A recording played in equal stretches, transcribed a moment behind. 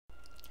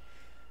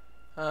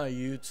Hi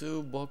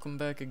YouTube, welcome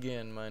back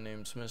again. My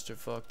name's Mr.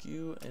 Fuck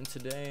You, and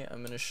today I'm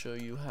going to show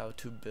you how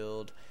to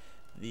build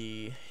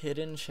the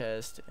hidden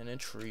chest in a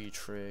tree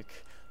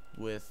trick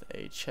with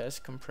a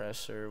chest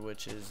compressor,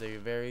 which is a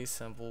very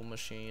simple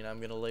machine. I'm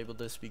going to label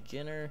this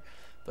beginner,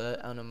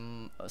 but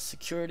on a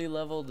security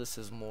level this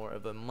is more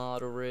of a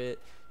moderate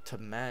to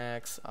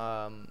max,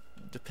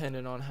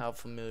 depending on how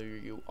familiar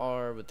you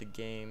are with the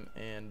game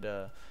and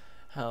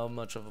how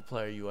much of a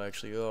player you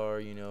actually are.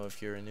 You know,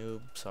 if you're a noob,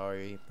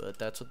 sorry, but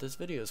that's what this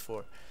video is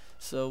for.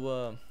 So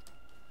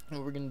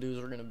what we're gonna do is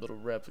we're gonna build a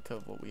replica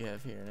of what we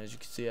have here, and as you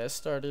can see I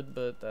started,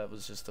 but that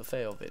was just a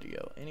fail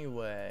video.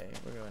 Anyway,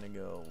 we're going to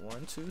go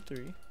 1 2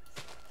 3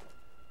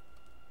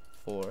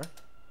 4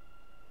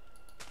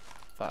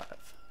 5.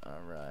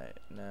 Alright,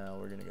 now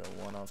we're gonna go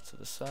one off to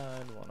the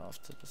side, one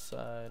off to the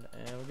side,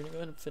 and we're gonna go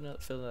ahead and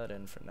fill that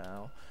in for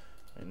now.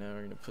 Right now we're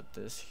going to put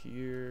this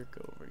here,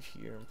 go over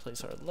here, and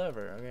place our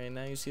lever. Okay,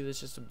 now you see that's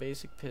just a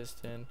basic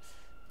piston.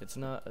 It's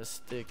not a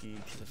sticky,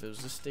 because if it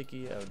was a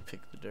sticky I would pick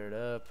the dirt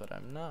up, but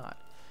I'm not.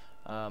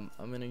 I'm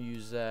going to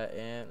use that,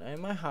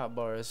 and my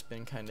hotbar has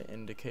been kind of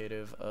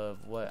indicative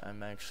of what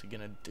I'm actually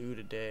going to do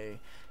today.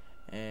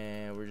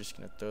 And we're just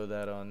going to throw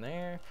that on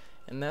there.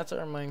 And that's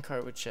our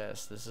minecart with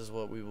chest. This is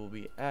what we will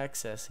be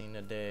accessing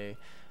today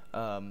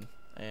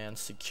and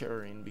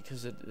securing,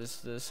 because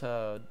this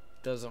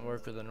doesn't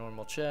work with a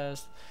normal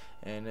chest,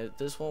 and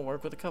this won't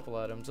work with a couple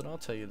items, and I'll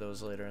tell you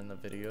those later in the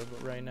video.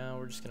 But right now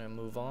we're just gonna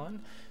move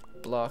on,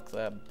 block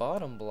that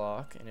bottom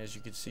block, and as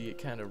you can see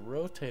it kind of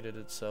rotated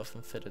itself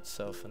and fit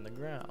itself in the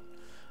ground.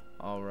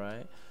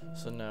 Alright,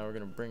 so now we're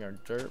gonna bring our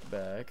dirt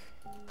back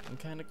and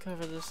kind of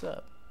cover this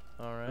up.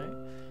 Alright,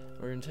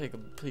 we're gonna take a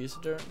piece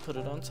of dirt and put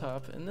it on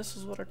top, and this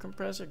is what our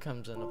compressor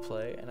comes into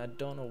play, and I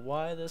don't know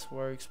why this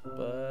works,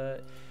 but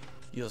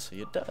you'll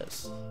see it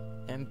does.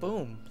 And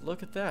boom,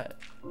 look at that.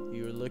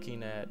 You're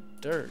looking at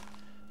dirt.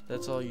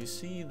 That's all you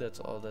see, that's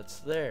all that's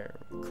there,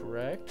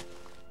 correct?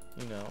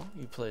 You know,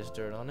 you place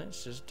dirt on it,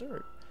 it's just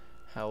dirt.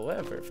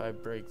 However, if I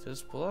break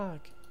this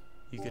block,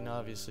 you can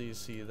obviously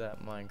see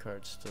that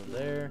minecart's still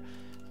there.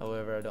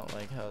 However, I don't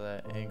like how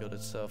that angled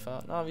itself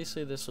out. And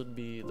obviously this would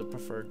be the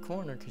preferred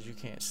corner because you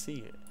can't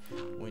see it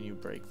when you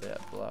break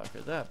that block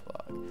or that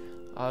block.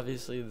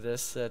 Obviously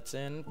this sets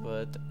in,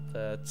 but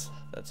that's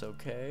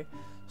okay.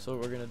 So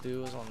what we're gonna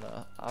do is on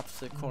the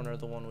opposite corner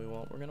of the one we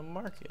want, we're gonna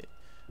mark it.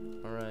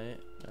 Alright,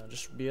 now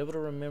just be able to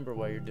remember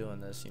why you're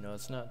doing this. You know,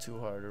 it's not too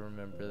hard to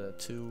remember that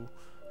 2,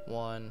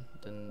 1,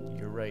 then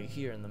you're right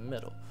here in the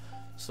middle.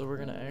 So we're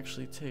gonna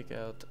actually take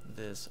out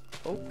this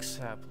oak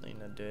sapling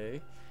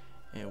today,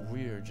 and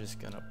we are just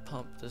gonna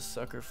pump this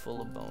sucker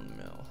full of bone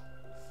meal.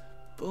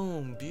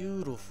 Boom,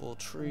 beautiful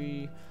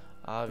tree,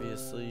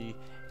 obviously,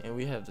 and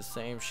we have the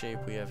same shape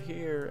we have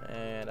here,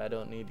 and I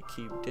don't need to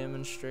keep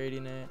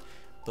demonstrating it,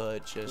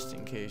 but just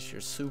in case you're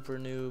super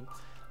noob,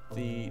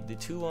 the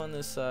 2 on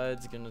this side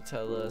is gonna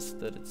tell us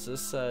that it's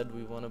this side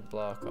we want to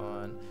block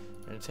on.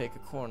 We're gonna take a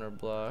corner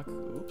block.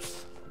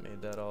 Oops,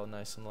 made that all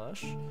nice and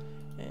lush.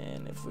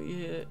 And if we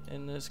hit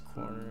in this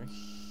corner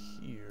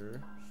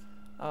here,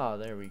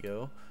 there we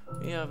go.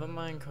 We have a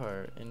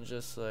minecart, and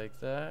just like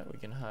that, we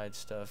can hide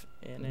stuff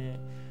in it,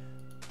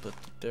 put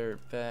the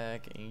dirt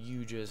back, and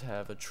you just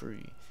have a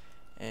tree.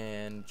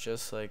 And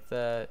just like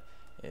that,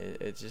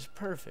 it's just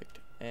perfect.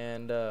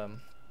 And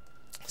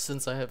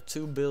since I have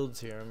 2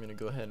 builds here, I'm gonna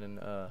go ahead and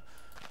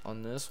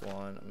on this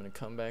one I'm gonna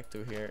come back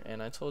through here,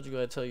 and I told you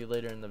I'd tell you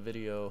later in the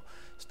video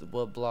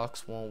what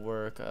blocks won't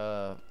work.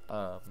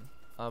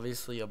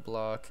 Obviously a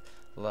block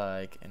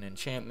like an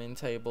enchantment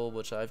table,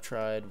 which I've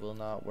tried, will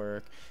not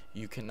work.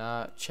 You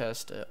cannot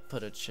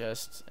put a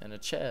chest in a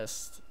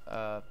chest,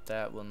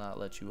 that will not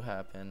let you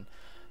happen.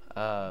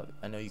 I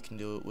know you can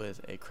do it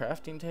with a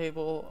crafting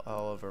table,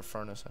 however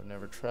furnace I've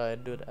never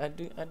tried to do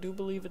it. I do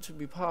believe it to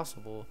be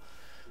possible,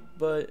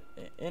 but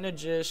in a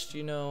gist,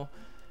 you know,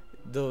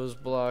 those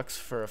blocks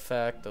for a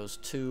fact, those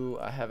 2,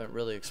 I haven't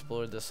really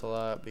explored this a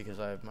lot because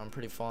I'm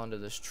pretty fond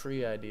of this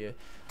tree idea,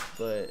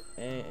 but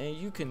and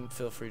you can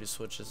feel free to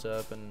switch this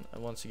up. And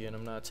once again,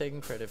 I'm not taking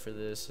credit for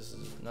this. This is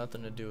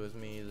nothing to do with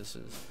me. This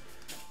is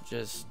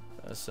just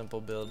a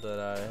simple build that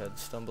I had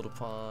stumbled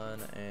upon,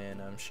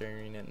 and I'm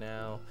sharing it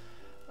now.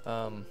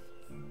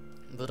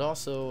 But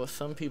also,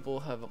 some people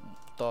have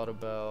thought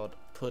about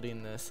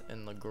putting this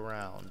in the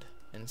ground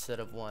instead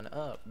of one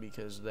up,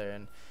 because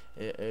then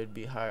it'd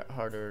be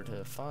harder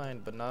to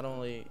find. But not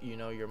only, you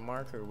know, your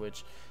marker,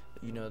 which,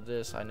 you know,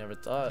 this I never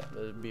thought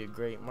it'd be a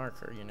great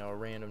marker, you know, a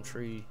random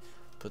tree,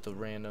 put the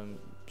random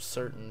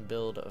certain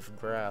build of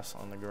grass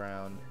on the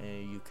ground,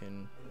 and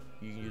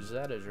you use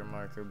that as your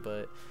marker.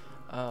 But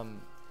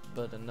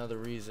another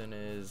reason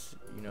is,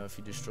 you know, if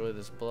you destroy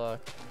this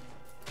block,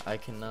 I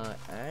cannot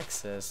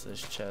access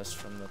this chest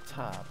from the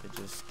top. It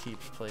just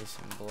keeps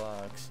placing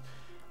blocks.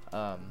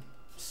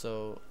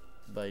 So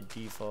by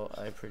default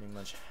I pretty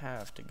much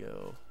have to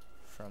go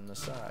from the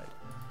side.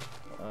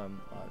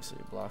 Obviously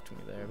it blocked me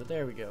there, but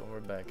there we go, we're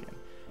back in.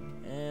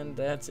 And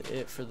that's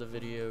it for the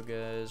video,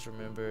 guys.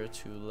 Remember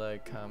to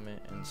like,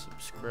 comment, and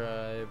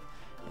subscribe.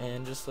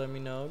 And just let me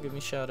know, give me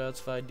shout outs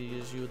of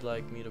ideas you would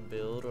like me to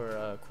build,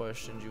 or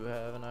questions you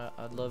have, and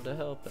I'd love to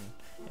help and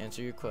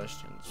answer your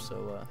questions.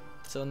 So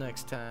till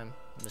next time,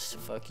 Mr.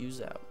 Fuck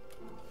You's out.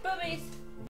 Boobies!